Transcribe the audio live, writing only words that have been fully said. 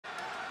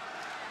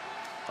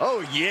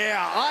Oh,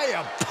 yeah, I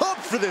am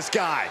pumped for this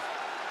guy.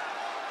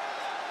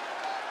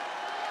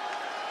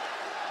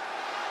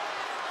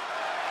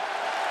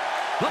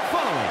 The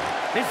following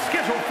is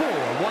scheduled for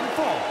one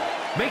fall,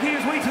 making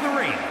his way to the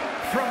ring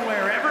from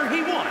wherever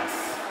he wants,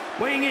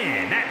 weighing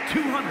in at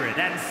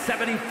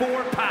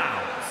 274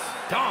 pounds,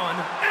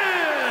 Darnell.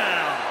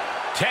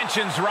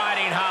 Tensions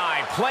riding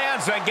high,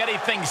 plans on getting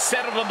things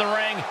settled in the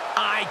ring.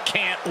 I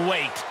can't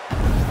wait.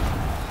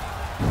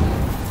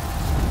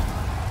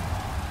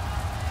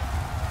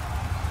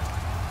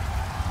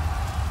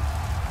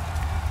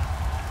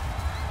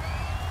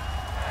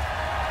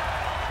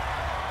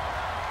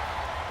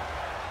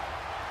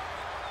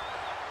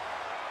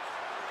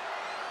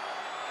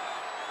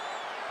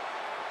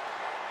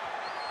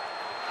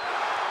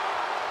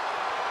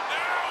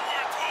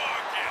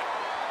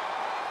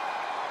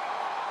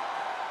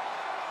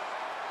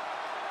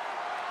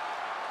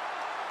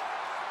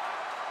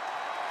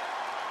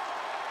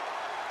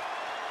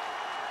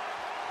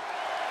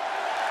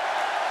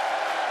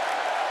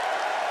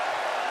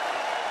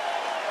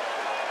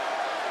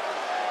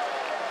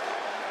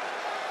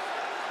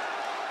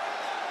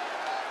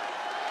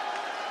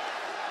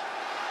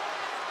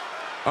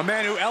 A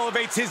man who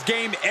elevates his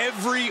game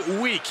every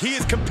week. He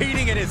is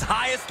competing at his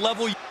highest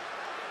level.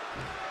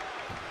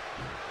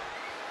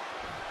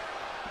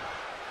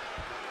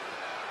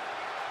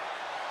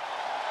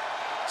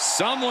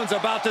 Someone's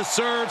about to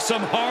serve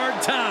some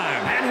hard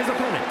time. And his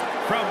opponent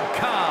from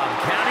Cobb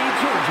County,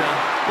 Georgia,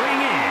 weighing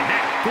in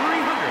at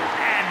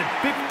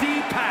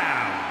 350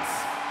 pounds,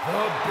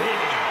 the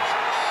Big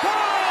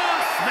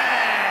Boss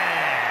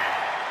Man.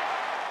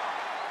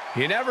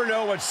 You never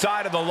know what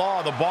side of the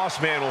law the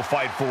boss man will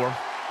fight for.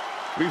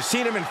 We've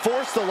seen him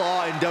enforce the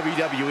law in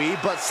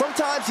WWE, but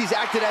sometimes he's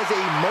acted as a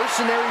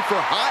mercenary for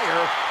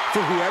hire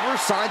for whoever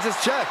signs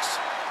his checks.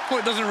 Well,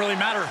 it doesn't really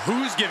matter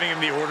who's giving him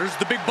the orders.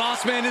 The Big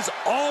Boss Man is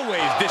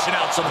always dishing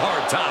out some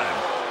hard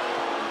time.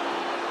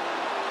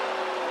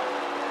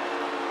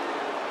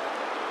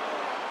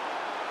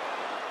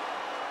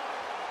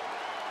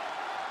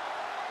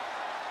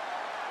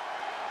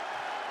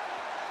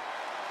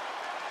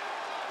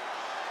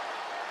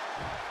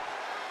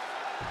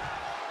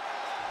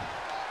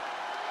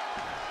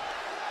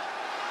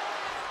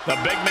 The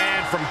big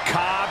man from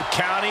Cobb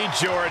County,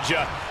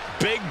 Georgia.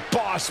 Big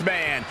Boss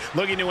Man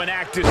looking to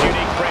enact his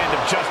unique brand of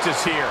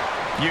justice here.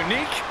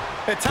 Unique?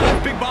 At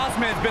times, Big Boss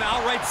Man's been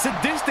outright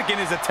sadistic in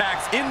his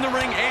attacks in the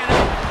ring and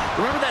out.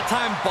 Remember that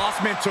time Boss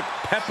Man took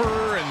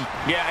pepper and...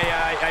 Yeah,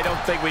 I don't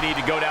think we need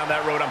to go down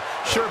that road. I'm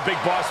sure Big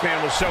Boss Man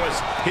will show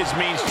us his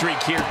mean streak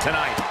here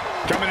tonight.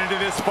 Coming into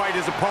this fight,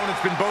 his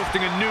opponent's been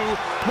boasting a new,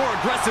 more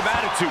aggressive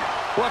attitude.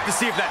 We'll have to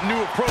see if that new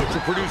approach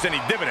will produce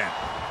any dividend.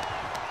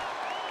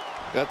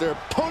 Got their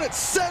opponent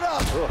set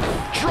up.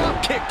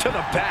 Drop kick to the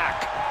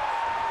back.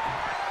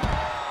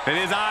 And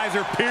his eyes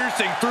are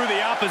piercing through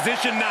the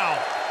opposition now.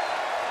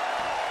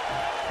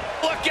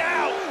 Look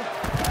out!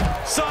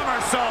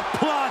 Somersault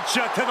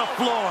plancha to the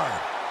floor.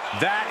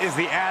 That is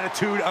the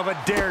attitude of a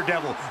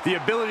daredevil. The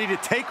ability to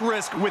take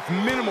risk with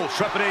minimal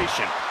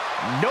trepidation.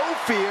 No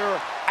fear,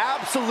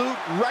 absolute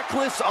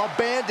reckless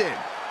abandon.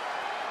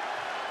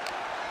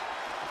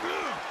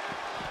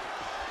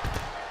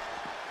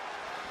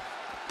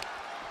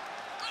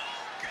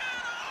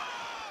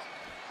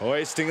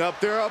 Hoisting up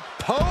their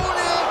opponent.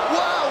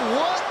 Wow,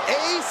 what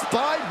a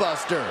spine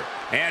buster.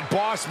 And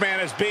Boss Man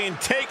is being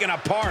taken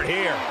apart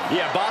here.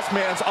 Yeah, Boss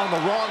Man's on the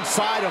wrong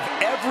side of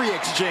every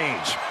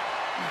exchange.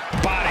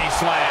 Body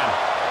slam.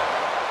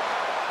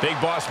 Big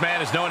Boss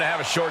Man is known to have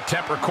a short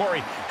temper.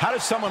 Corey, how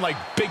does someone like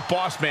Big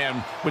Boss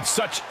Man with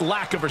such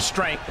lack of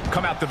restraint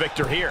come out the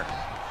victor here?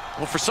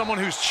 Well, for someone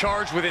who's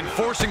charged with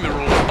enforcing the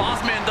rules, Boss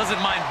Man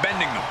doesn't mind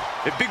bending them.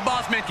 If Big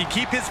Boss Man can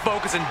keep his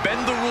focus and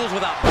bend the rules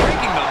without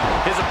breaking them,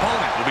 his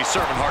opponent will be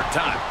serving hard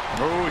time.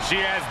 Oh, she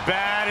has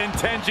bad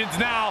intentions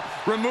now.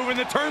 Removing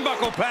the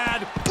turnbuckle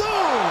pad.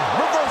 Boom!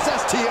 Reverse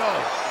STO.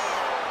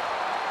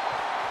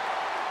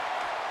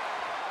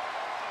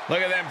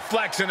 Look at them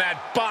flexing that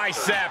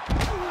bicep.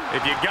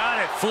 If you got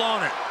it,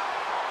 flown it.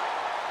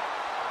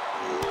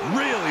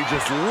 Really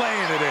just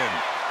laying it in.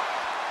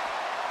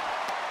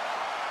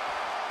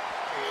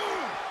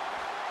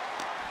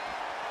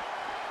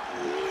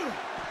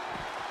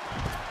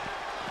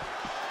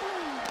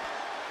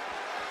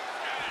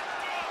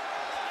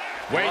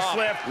 Waist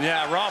slip.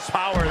 Yeah, raw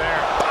power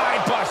there.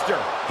 Spine buster.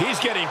 He's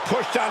getting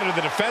pushed out into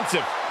the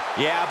defensive.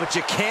 Yeah, but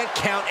you can't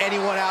count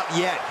anyone out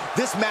yet.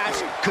 This match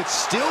could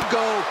still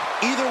go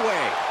either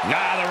way.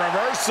 The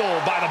reversal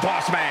by the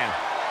Boss Man.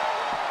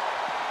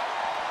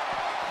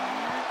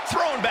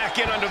 Thrown back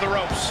in under the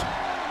ropes.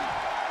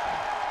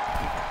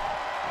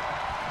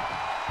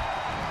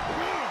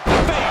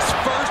 Face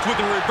first with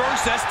the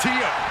reverse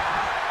STO.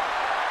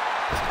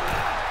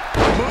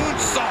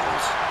 Moonsault.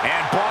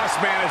 And Boss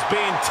Man is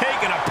being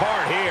taken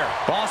apart here.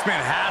 Boss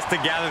Man has to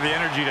gather the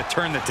energy to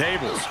turn the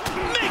tables.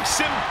 Makes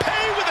him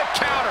pay with a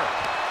counter.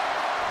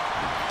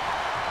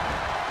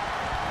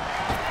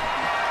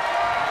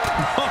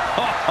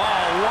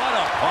 What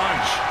a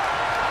punch.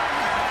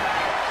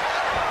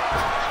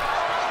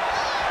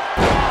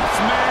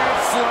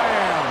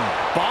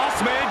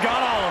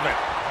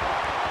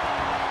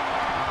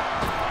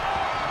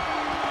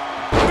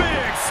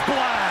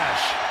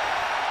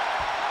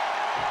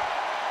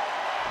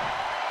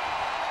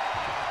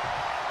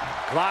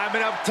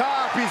 Climbing up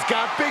top, he's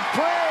got big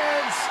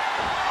plans.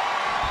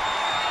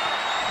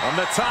 On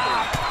the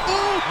top.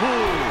 Ooh.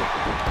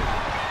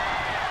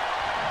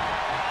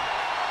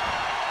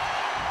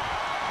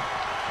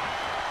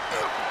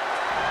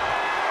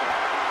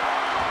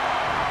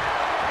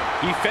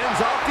 He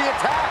fends off the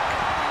attack.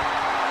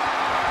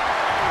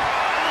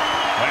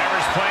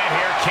 Whatever's playing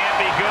here can't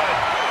be good.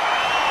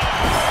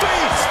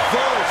 Face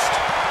first.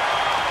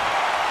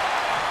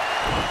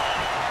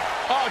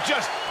 Oh,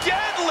 just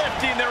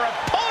deadlifting their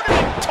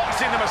opponent and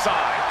tossing them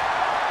aside.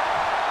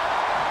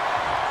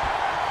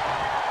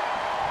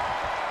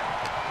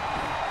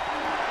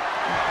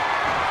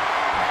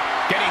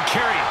 Getting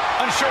carried,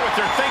 unsure what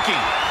they're thinking.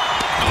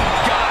 Oh,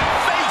 God,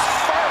 face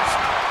first.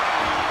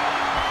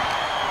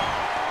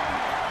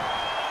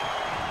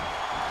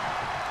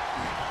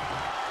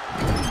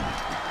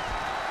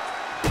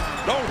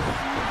 No.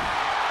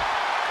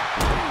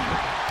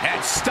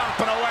 And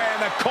stomping away in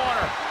the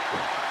corner.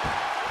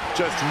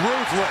 Just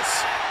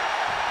ruthless.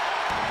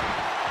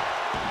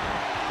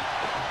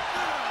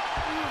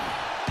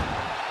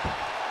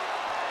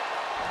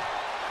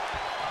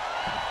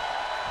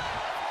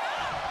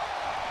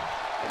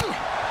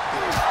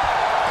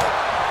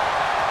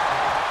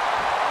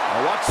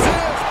 Now watch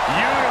this.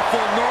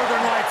 Beautiful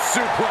Northern Lights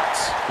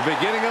suplex. The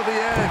beginning of the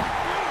end.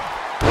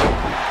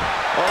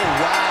 Oh,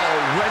 wow.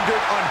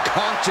 Rendered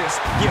unconscious.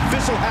 The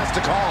official has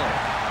to call it.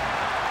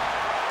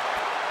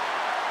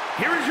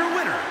 Here is your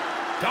winner,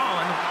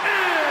 Darnell.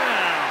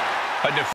 A